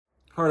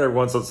All right,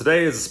 everyone. So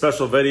today is a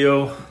special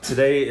video.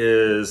 Today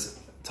is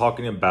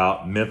talking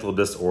about mental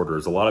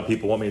disorders. A lot of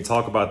people want me to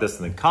talk about this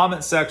in the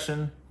comment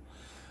section.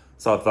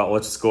 So I thought,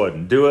 let's just go ahead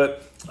and do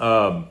it.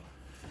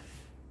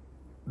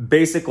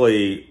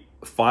 Basically,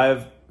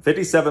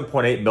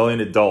 57.8 million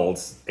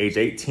adults age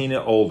 18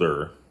 and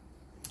older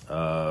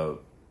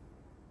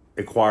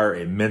acquire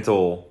a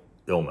mental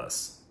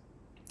illness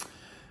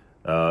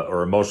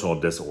or emotional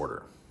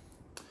disorder.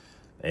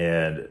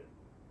 And it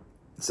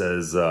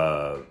says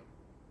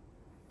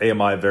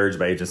AMI varies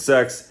by age and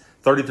sex.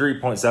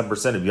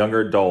 33.7% of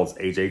younger adults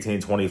age 18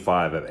 and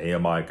 25 have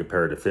AMI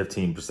compared to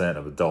 15%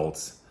 of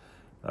adults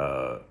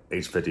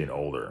age 50 and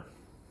older.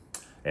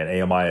 And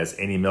AMI is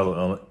any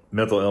mental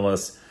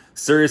illness.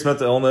 Serious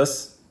mental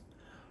illness,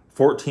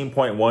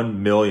 14.1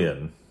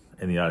 million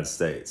in the United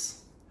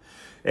States.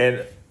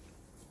 And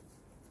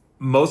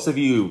most of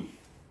you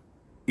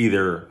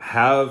either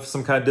have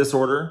some kind of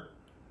disorder.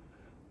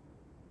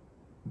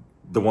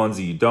 The ones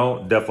that you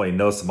don't, definitely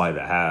know somebody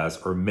that has,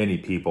 or many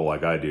people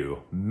like I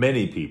do.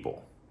 Many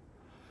people.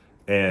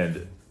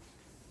 And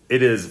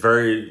it is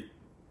very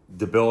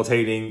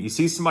debilitating. You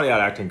see somebody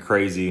out acting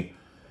crazy,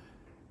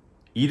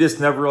 you just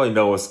never really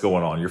know what's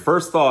going on. Your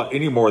first thought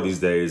anymore these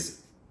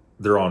days,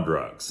 they're on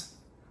drugs.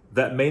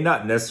 That may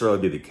not necessarily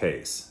be the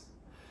case.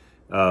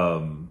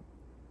 You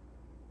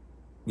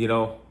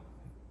know,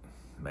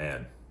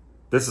 man,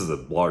 this is a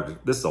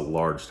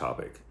large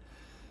topic.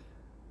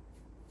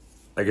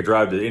 I could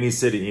drive to any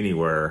city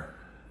anywhere,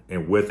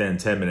 and within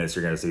 10 minutes,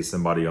 you're going to see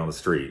somebody on the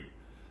street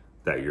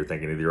that you're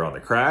thinking either on the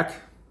crack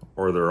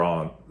or they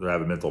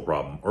have a mental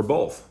problem, or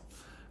both.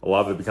 A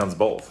lot of it becomes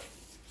both.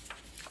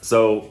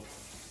 So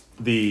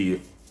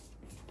the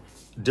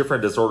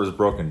different disorders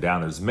broken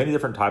down. There's many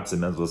different types of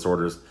mental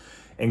disorders.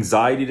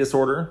 Anxiety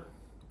disorder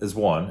is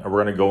one, and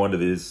we're going to go into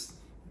these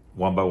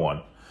one by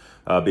one.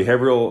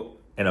 Behavioral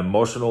and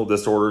emotional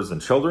disorders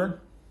in children.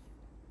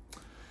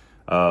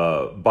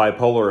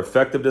 Bipolar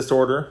affective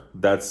disorder,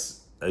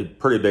 that's a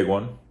pretty big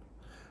one.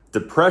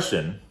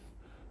 Depression,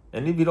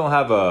 and if you don't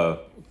have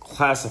a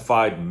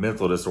classified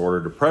mental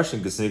disorder,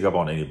 depression can sneak up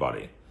on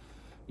anybody.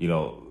 You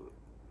know,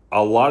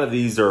 a lot of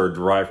these are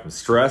derived from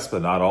stress,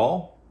 but not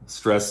all.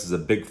 Stress is a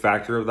big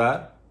factor of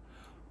that,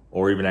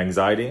 or even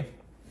anxiety.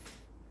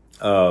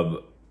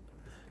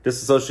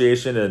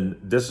 Dissociation and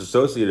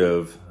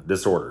dissociative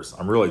disorders.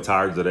 I'm really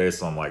tired today,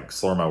 so I'm like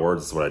slurring my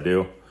words. That's what I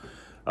do.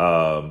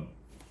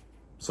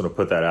 So to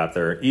put that out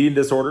there. Eating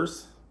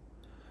disorders,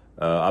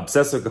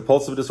 obsessive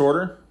compulsive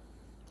disorder,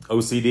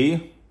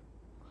 OCD.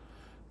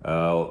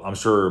 I'm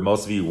sure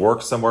most of you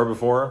worked somewhere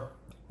before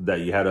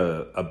that you had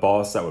a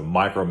boss that would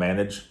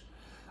micromanage.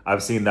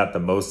 I've seen that the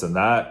most in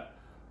that.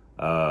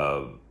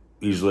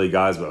 Usually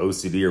guys with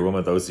OCD or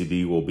women with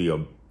OCD will be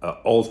a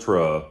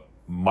ultra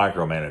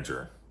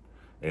micromanager.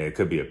 And it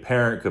could be a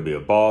parent, could be a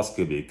boss,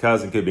 could be a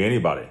cousin, could be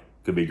anybody,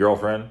 could be a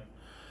girlfriend.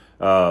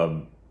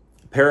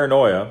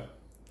 Paranoia.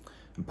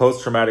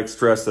 Post-traumatic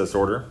stress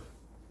disorder,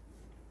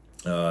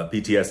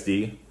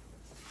 PTSD. A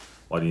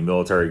lot of you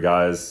military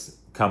guys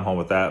come home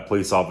with that.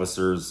 Police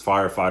officers,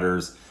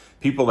 firefighters,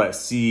 people that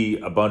see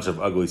a bunch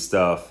of ugly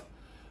stuff,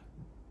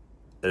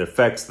 it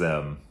affects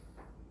them,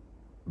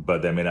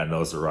 but they may not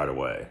notice it right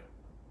away.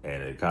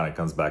 And it kind of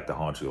comes back to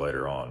haunt you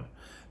later on.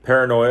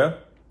 Paranoia,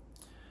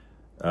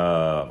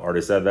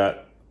 already said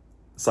that.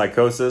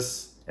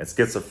 Psychosis and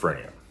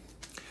schizophrenia.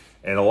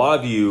 And a lot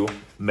of you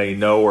may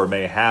know or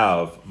may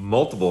have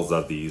multiples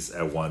of these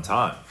at one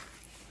time.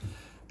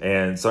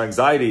 And so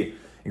anxiety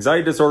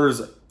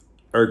disorders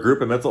are a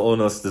group of mental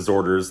illness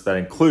disorders that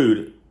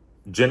include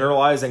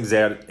generalized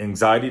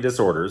anxiety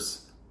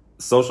disorders,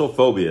 social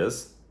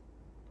phobias,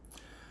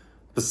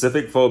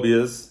 specific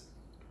phobias,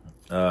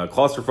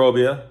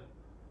 claustrophobia,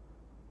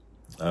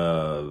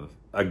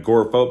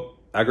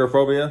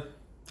 agoraphobia.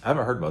 I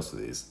haven't heard most of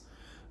these.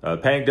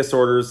 Panic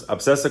disorders,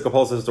 obsessive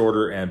compulsive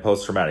disorder, and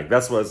post-traumatic.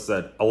 That's what it's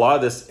said. A lot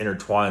of this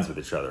intertwines with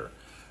each other.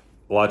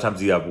 A lot of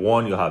times you have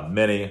one, you'll have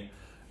many.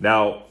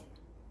 Now,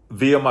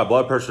 via my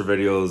blood pressure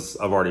videos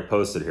I've already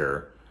posted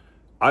here,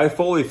 I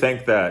fully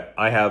think that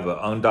I have an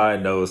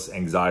undiagnosed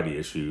anxiety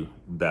issue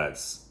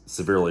that's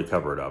severely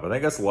covered up. I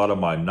think that's a lot of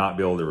my not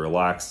be able to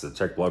relax to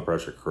check blood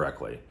pressure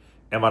correctly.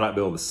 Am I not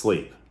be able to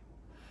sleep?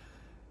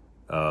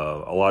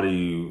 A lot of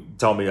you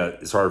tell me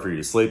it's hard for you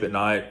to sleep at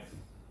night.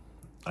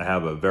 I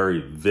have a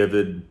very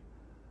vivid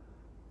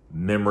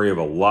memory of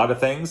a lot of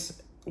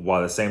things, while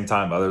at the same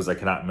time others I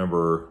cannot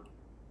remember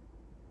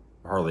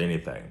hardly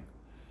anything.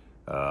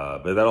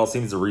 But that all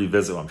seems to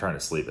revisit when I'm trying to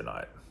sleep at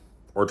night,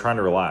 or trying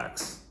to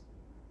relax,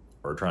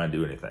 or trying to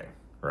do anything,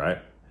 right?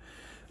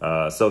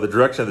 So the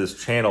direction of this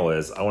channel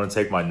is I want to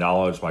take my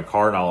knowledge, my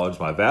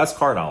vast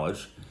car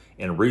knowledge,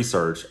 and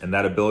research, and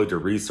that ability to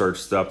research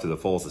stuff to the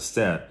fullest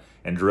extent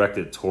and direct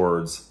it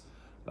towards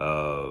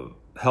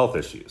health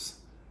issues.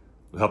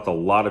 We helped a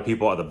lot of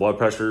people at the blood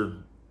pressure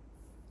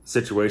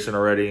situation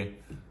already.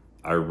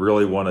 I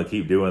really want to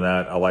keep doing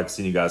that. I like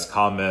seeing you guys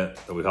comment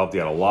that we helped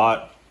you out a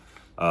lot.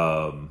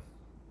 And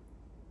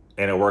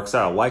it works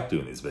out. I like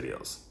doing these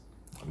videos.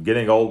 I'm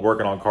getting old.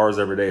 Working on cars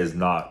every day is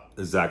not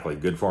exactly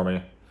good for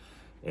me.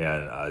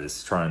 And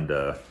just trying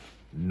to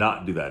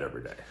not do that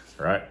every day,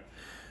 all right?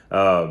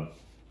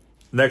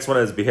 Next one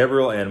is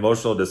behavioral and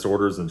emotional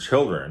disorders in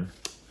children.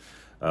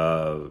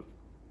 The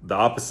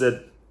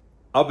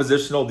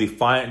oppositional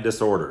defiant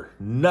disorder.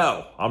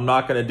 No, I'm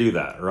not going to do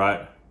that,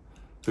 right?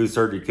 Who's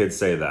heard your kids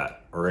say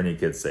that, or any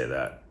kids say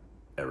that?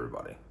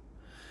 Everybody.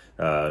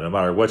 No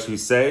matter what you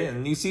say,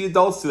 and you see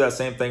adults do that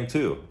same thing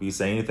too. If you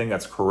say anything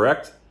that's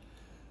correct,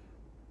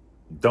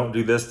 don't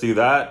do this, do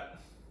that,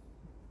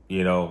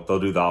 they'll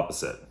do the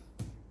opposite.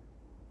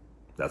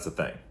 That's a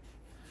thing.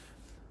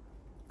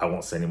 I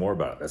won't say any more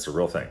about it. That's a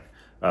real thing.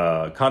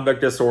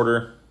 Conduct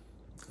disorder.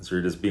 So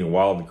you're just being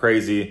wild and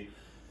crazy.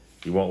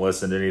 You won't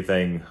listen to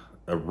anything,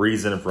 a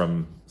reason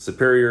from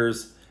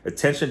superiors.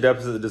 Attention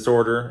deficit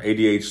disorder,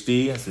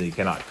 ADHD. So you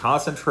cannot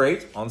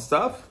concentrate on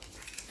stuff.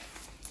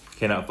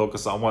 Cannot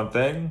focus on one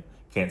thing.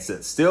 Can't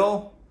sit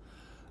still.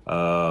 We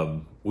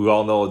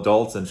all know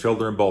adults and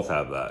children both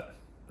have that,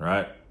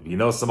 right? If you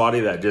know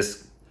somebody that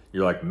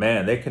you're like,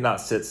 man, they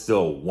cannot sit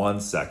still 1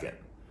 second.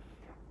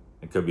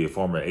 It could be a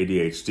form of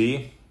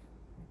ADHD.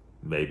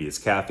 Maybe it's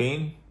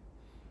caffeine.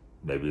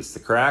 Maybe it's the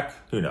crack.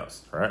 Who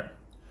knows, right?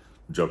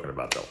 I'm joking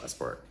about that last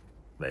part.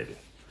 Maybe.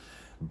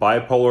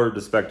 Bipolar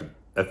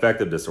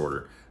affective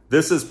disorder.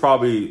 This is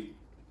probably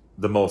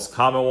the most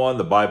common one.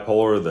 The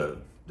bipolar,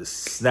 the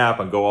snap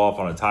and go off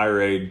on a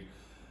tirade.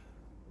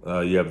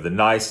 You have the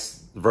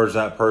nice version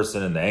of that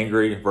person and the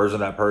angry version of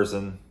that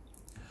person.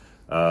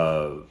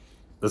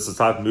 This is a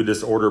type of mood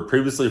disorder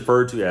previously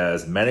referred to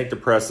as manic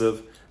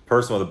depressive.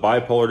 Person with a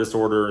bipolar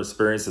disorder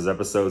experiences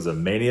episodes of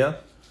mania,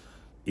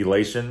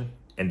 elation,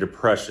 and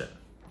depression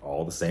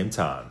all at the same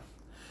time.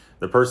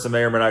 The person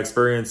may or may not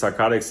experience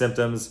psychotic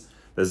symptoms.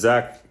 The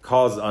exact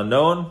cause is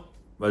unknown.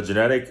 A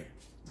genetic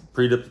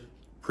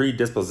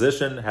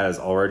predisposition has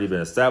already been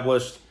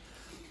established.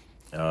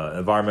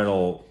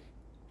 Environmental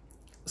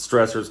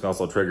stressors can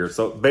also trigger.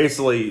 So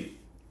basically,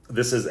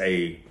 this is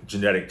a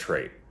genetic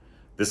trait.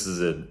 This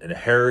is an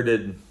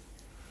inherited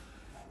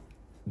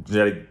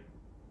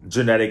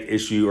genetic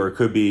issue, or it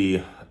could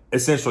be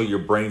essentially your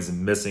brain's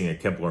missing a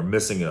chemical or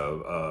missing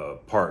a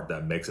part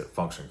that makes it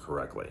function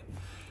correctly.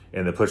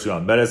 And they put you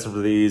on medicine for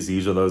these.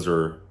 Usually those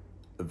are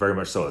very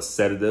much so a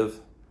sedative.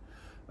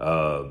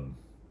 And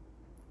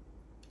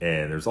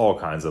there's all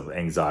kinds of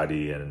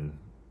anxiety and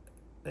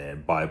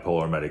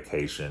bipolar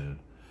medication.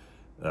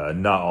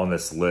 Not on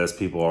this list.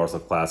 People are also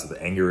classed with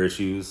anger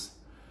issues.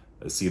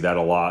 I see that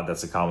a lot.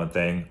 That's a common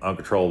thing.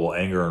 Uncontrollable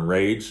anger and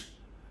rage.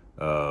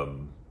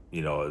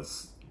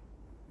 It's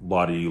a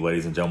lot of you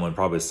ladies and gentlemen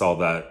probably saw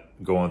that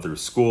going through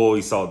school.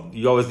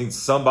 You always need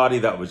somebody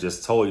that was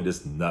just totally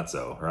just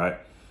nutso, right?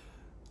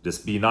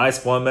 Just be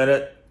nice 1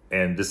 minute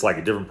and just like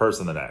a different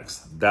person the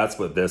next. That's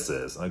what this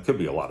is. And it could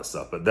be a lot of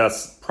stuff, but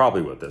that's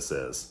probably what this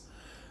is.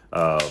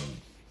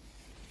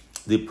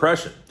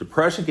 Depression.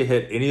 Depression can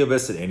hit any of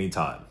us at any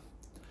time.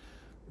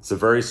 It's a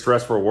very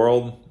stressful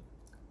world.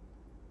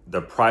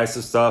 The price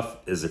of stuff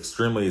is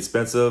extremely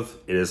expensive.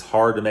 It is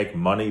hard to make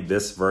money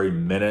this very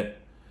minute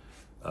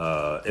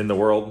in the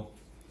world.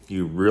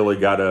 You really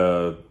got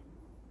to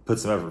put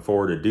some effort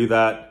forward to do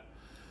that.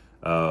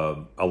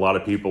 A lot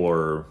of people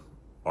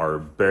are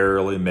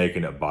barely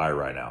making it by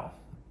right now.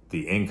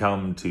 The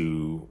income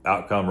to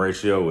outcome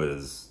ratio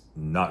is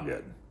not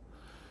good.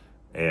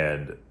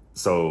 And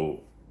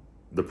so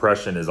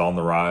depression is on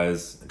the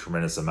rise in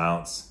tremendous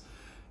amounts.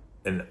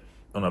 And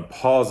I'm going to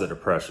pause at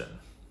depression.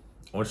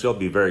 I want you all to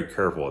be very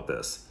careful with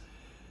this.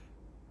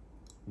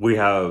 We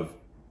have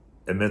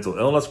a mental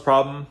illness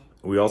problem.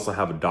 We also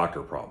have a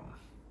doctor problem.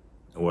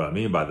 And what I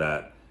mean by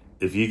that,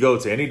 if you go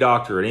to any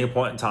doctor at any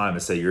point in time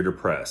and say you're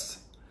depressed,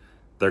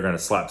 they're going to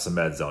slap some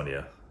meds on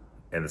you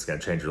and it's going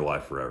to change your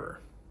life forever.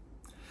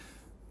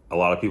 A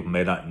lot of people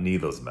may not need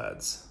those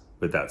meds,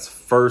 but that's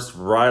first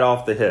right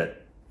off the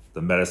hit,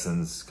 the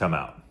medicines come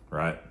out,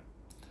 right?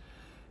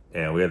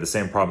 And we had the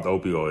same problem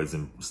with opioids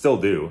and still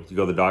do. You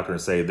go to the doctor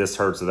and say, this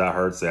hurts or that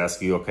hurts. They ask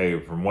you, okay,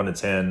 from 1 to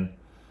 10,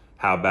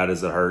 how bad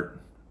does it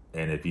hurt?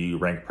 And if you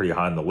rank pretty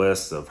high on the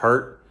list of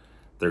hurt,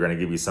 they're going to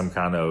give you some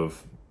kind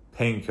of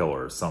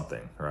painkiller or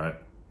something, right?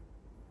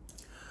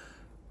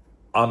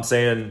 I'm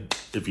saying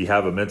if you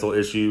have a mental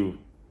issue,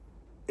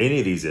 any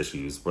of these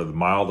issues, whether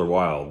mild or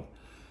wild,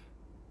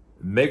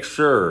 make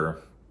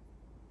sure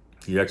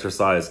you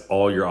exercise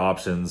all your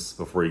options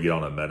before you get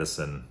on a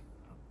medicine.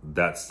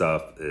 That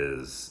stuff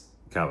is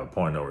kind of a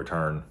point of no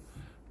return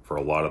for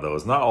a lot of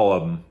those. Not all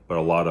of them, but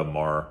a lot of them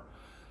are.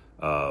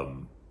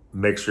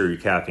 Make sure your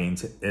caffeine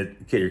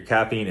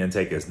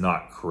intake is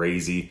not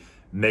crazy.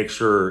 Make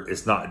sure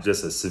it's not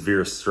just a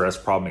severe stress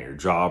problem at your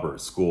job or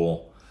at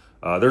school.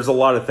 There's a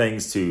lot of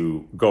things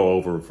to go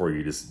over before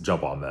you just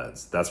jump on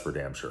meds. That's for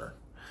damn sure.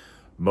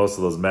 Most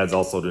of those meds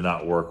also do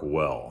not work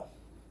well.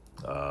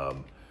 A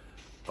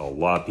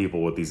lot of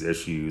people with these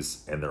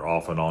issues, and they're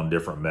often on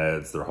different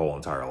meds their whole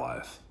entire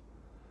life.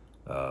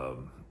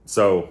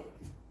 So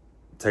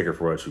take it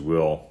for what you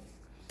will.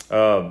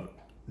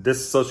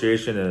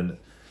 Dissociation and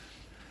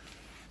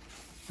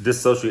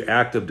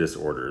dissociative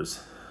disorders.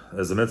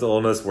 is a mental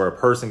illness where a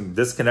person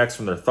disconnects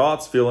from their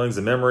thoughts, feelings,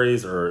 and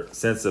memories or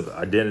sense of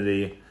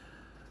identity.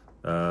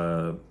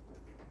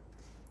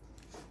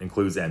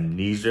 Includes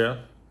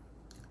amnesia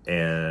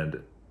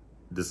and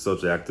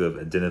dissociative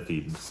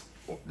identity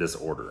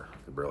disorder. I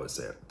can barely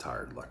say it. I'm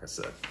tired, like I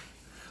said.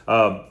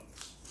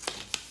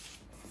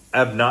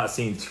 I've not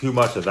seen too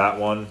much of that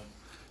one.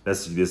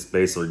 That's just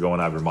basically going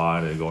out of your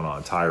mind and going on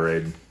a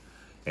tirade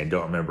and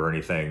don't remember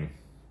anything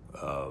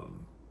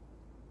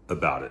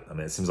about it. I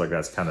mean, it seems like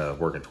that's kind of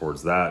working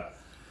towards that.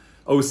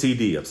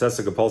 OCD,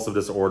 obsessive compulsive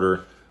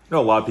disorder. I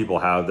know a lot of people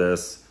have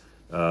this.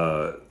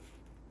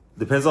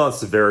 Depends on the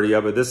severity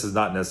of it. This is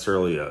not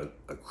necessarily a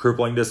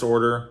crippling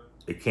disorder.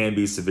 It can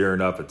be severe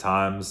enough at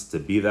times to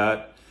be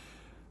that.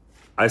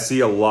 I see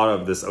a lot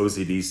of this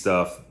OCD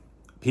stuff.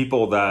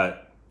 People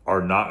that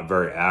are not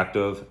very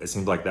active, it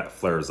seems like that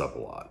flares up a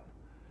lot.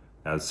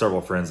 I have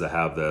several friends that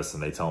have this,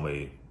 and they tell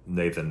me,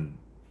 Nathan,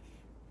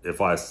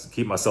 if I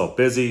keep myself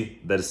busy,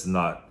 this is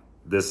not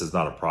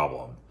a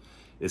problem.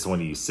 It's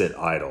when you sit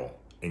idle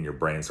and your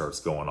brain starts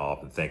going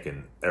off and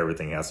thinking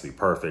everything has to be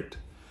perfect.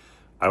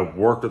 I've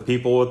worked with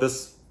people with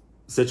this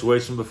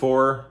situation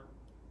before.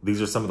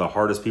 These are some of the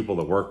hardest people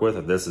to work with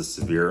if this is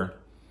severe.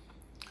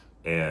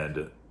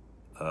 And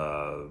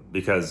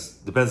because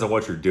it depends on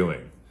what you're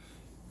doing.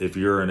 If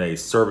you're in a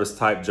service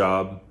type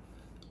job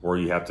where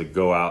you have to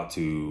go out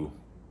to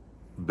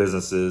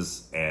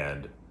businesses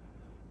and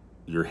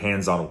you're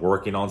hands-on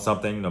working on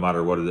something, no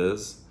matter what it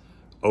is,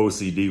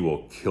 OCD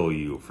will kill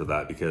you for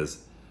that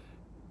because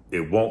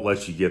it won't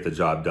let you get the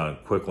job done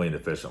quickly and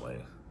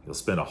efficiently. You'll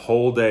spend a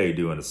whole day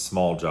doing a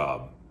small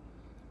job.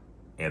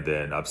 And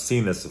then I've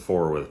seen this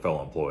before with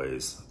fellow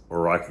employees,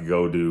 or I could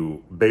go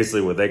do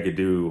basically what they could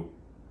do.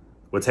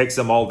 What takes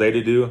them all day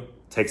to do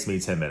takes me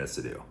 10 minutes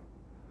to do.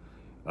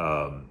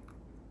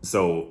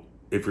 So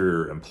if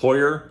you're an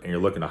employer and you're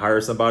looking to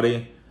hire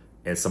somebody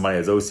and somebody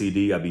has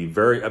OCD, I'd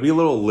be a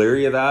little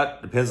leery of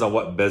that. Depends on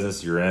what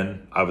business you're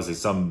in. Obviously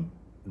some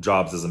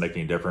jobs doesn't make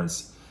any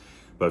difference.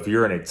 But if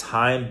you're in a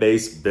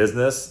time-based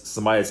business,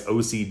 somebody that's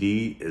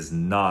OCD is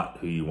not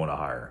who you want to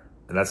hire.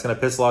 And that's going to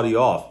piss a lot of you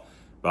off.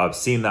 But I've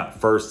seen that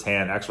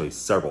firsthand, actually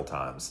several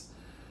times.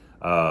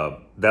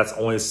 That's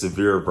only a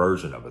severe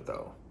version of it,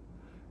 though.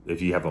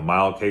 If you have a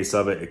mild case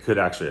of it, it could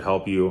actually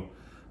help you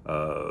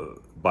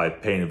by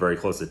paying very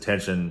close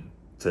attention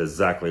to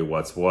exactly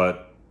what's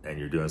what, and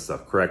you're doing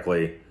stuff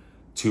correctly.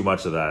 Too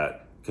much of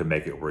that can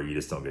make it where you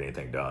just don't get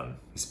anything done.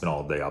 You spend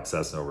all day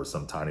obsessing over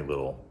some tiny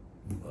little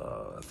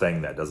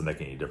thing that doesn't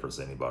make any difference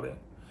to anybody.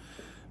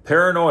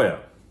 Paranoia.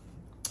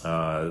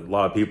 A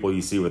lot of people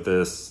you see with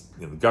this,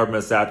 the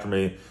government's after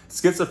me.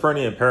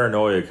 Schizophrenia and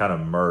paranoia kind of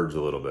merge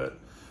a little bit.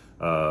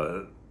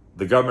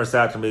 The government's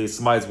after me,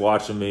 somebody's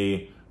watching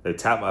me, they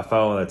tap my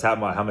phone,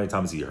 how many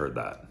times have you heard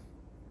that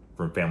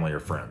from family or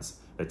friends?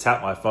 They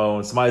tap my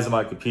phone, somebody's on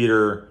my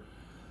computer,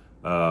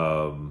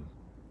 on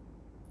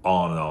and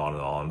on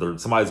and on.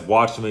 Somebody's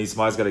watching me,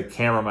 somebody's got a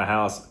camera in my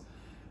house.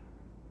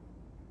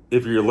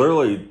 If you're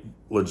literally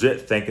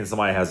legit thinking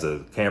somebody has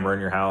a camera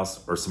in your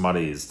house or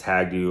somebody has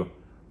tagged you,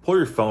 pull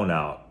your phone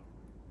out,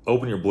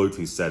 open your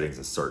Bluetooth settings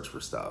and search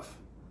for stuff.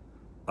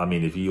 I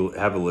mean, if you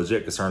have a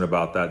legit concern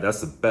about that,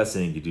 that's the best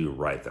thing you can do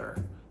right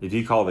there. If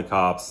you call the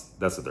cops,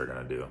 that's what they're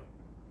going to do.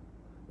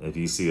 If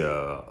you see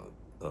a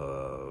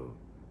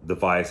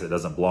device that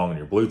doesn't belong in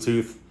your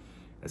Bluetooth,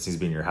 it seems to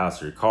be in your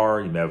house or your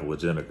car, you may have a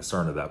legitimate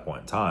concern at that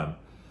point in time.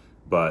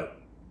 But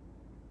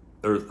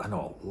I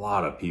know a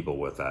lot of people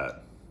with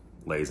that,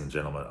 ladies and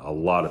gentlemen, a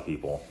lot of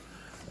people.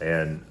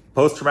 And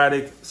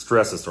post-traumatic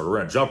stress disorder, we're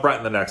going to jump right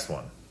in the next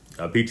one,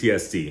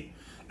 PTSD.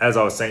 As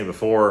I was saying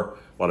before,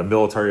 a lot of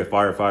military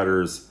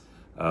firefighters,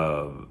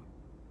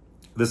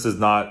 this is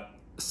not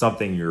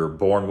something you're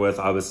born with.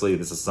 Obviously,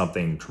 this is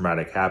something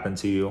traumatic happened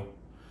to you.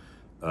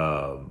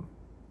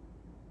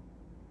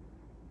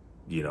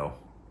 You know,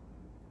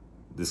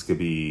 this could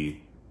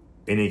be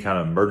any kind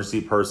of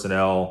emergency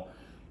personnel.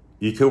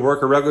 You could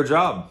work a regular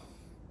job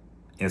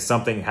and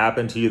something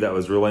happened to you that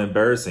was really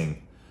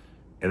embarrassing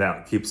and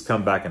that keeps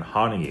coming back and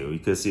haunting you. You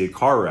could see a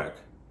car wreck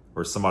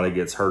where somebody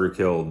gets hurt or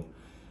killed.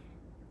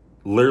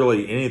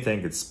 Literally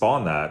anything could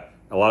spawn that.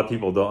 A lot of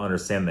people don't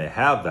understand they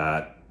have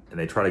that, and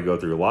they try to go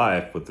through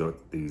life with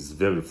these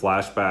vivid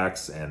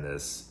flashbacks and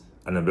this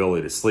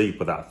inability to sleep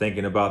without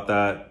thinking about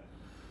that.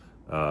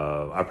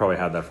 I probably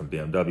had that from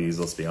BMWs,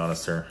 let's be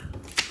honest here.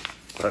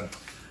 But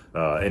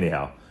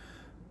anyhow,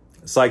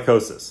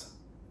 psychosis.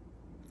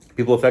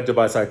 People affected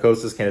by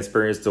psychosis can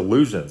experience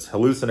delusions,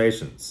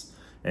 hallucinations,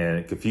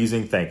 and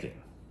confusing thinking.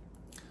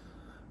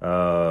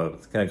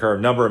 It can occur a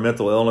number of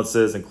mental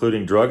illnesses,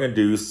 including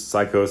drug-induced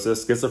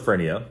psychosis,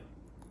 schizophrenia,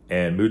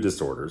 and mood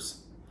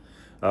disorders.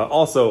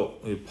 Also,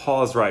 let me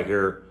pause right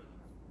here.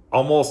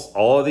 Almost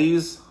all of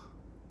these,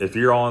 if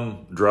you're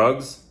on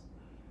drugs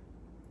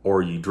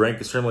or you drink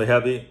extremely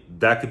heavy,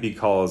 that could be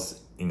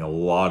causing a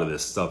lot of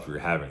this stuff you're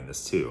having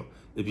this too.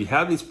 If you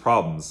have these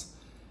problems,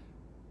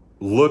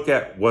 look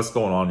at what's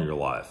going on in your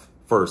life.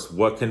 First,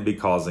 what can be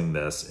causing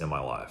this in my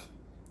life?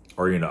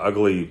 Are you in an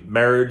ugly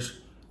marriage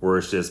where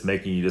it's just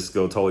making you just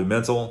go totally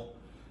mental?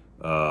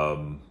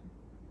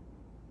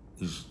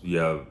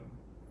 Yeah,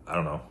 I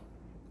don't know.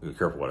 Be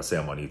careful what I say.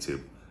 I'm on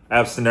YouTube. I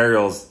have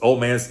scenarios, old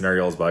man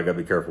scenarios, but I gotta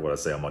be careful what I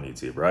say. I'm on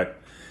YouTube, right?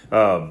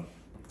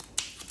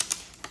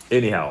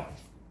 Anyhow,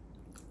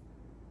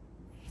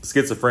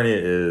 schizophrenia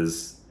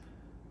is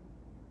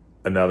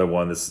another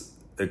one. This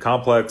a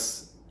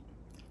complex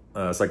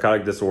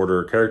psychotic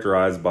disorder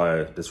characterized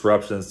by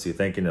disruptions to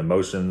thinking,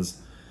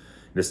 emotions,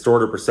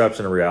 distorted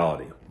perception of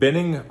reality.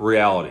 Bending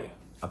reality.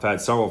 I've had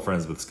several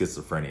friends with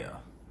schizophrenia,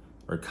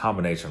 or a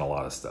combination of a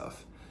lot of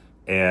stuff.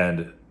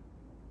 And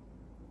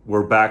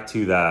we're back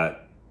to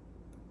that,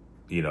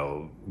 you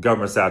know,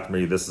 government's after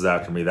me, this is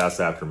after me, that's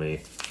after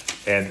me.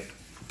 And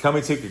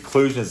coming to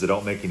conclusions that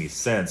don't make any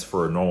sense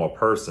for a normal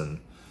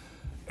person.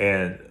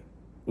 And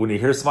when you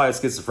hear somebody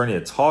with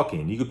schizophrenia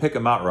talking, you can pick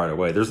them out right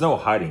away. There's no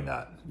hiding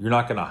that. You're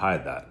not going to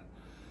hide that.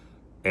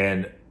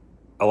 And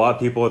a lot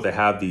of people, if they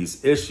have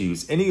these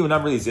issues, any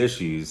number of these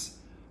issues,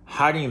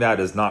 hiding that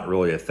is not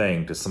really a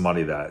thing to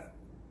somebody that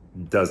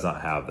does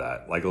not have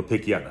that. Like, it'll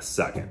pick you out in a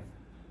second.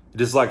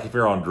 Just like if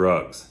you're on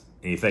drugs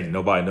and you think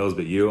nobody knows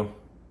but you,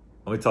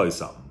 let me tell you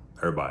something.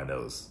 Everybody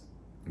knows,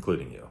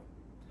 including you.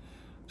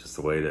 Just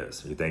the way it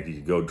is. You think you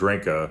could go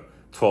drink a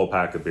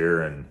 12-pack of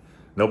beer and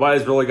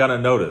nobody's really going to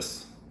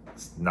notice.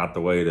 It's not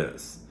the way it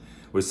is.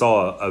 We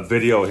saw a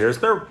video here. It's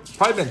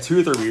probably been 2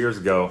 or 3 years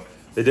ago.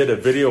 They did a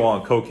video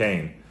on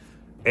cocaine.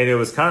 And it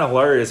was kind of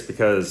hilarious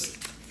because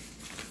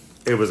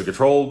it was a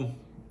controlled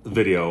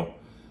video.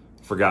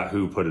 Forgot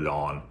who put it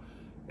on.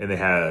 And they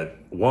had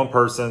one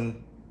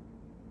person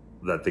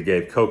that they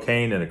gave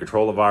cocaine in a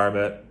controlled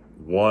environment.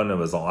 One that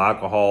was on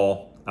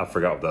alcohol. I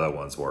forgot what the other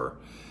ones were.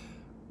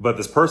 But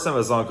this person that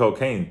was on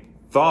cocaine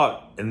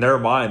thought in their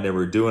mind they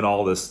were doing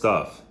all this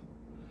stuff.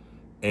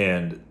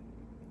 And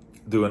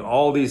doing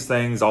all these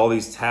things, all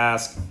these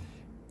tasks.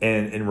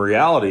 And in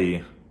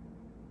reality,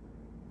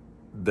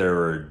 they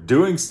were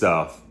doing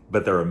stuff,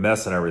 but they were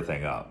messing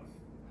everything up.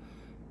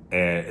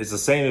 And it's the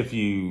same if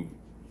you,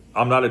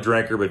 I'm not a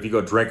drinker, but if you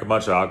go drink a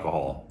bunch of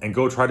alcohol and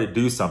go try to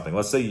do something,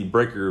 let's say you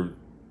break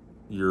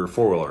your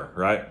four-wheeler,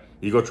 right?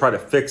 You go try to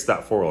fix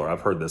that four-wheeler.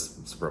 I've heard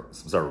this from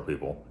several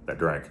people that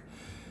drink.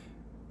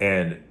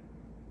 And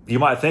you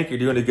might think you're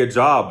doing a good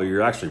job, but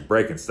you're actually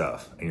breaking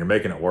stuff and you're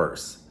making it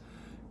worse.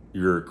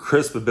 Your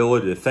crisp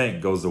ability to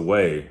think goes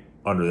away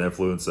under the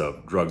influence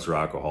of drugs or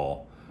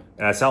alcohol.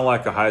 And I sound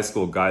like a high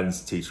school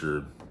guidance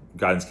teacher,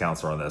 guidance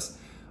counselor on this.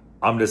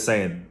 I'm just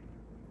saying,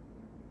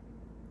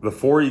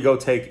 before you go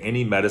take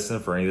any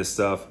medicine for any of this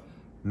stuff,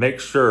 make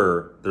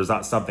sure there's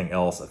not something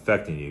else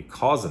affecting you,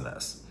 causing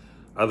this.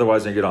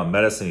 Otherwise, you're going to get on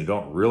medicine you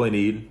don't really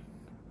need.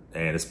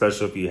 And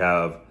especially if you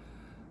have,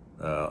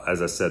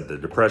 as I said, the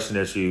depression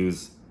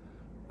issues,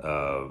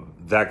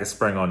 that can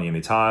spring on you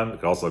anytime.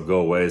 It can also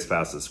go away as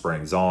fast as it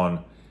springs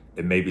on.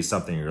 It may be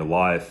something in your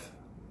life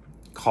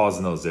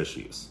causing those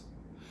issues.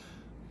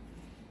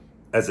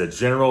 As a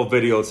general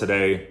video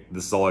today,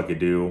 this is all I could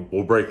do.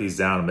 We'll break these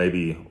down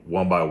maybe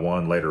one by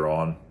one later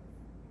on.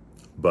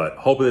 But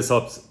hopefully this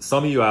helps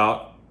some of you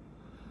out.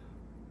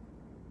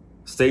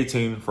 Stay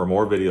tuned for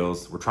more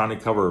videos. We're trying to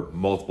cover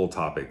multiple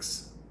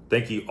topics.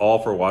 Thank you all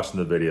for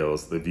watching the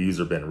videos. The views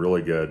have been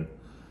really good.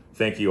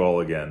 Thank you all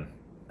again.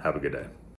 Have a good day.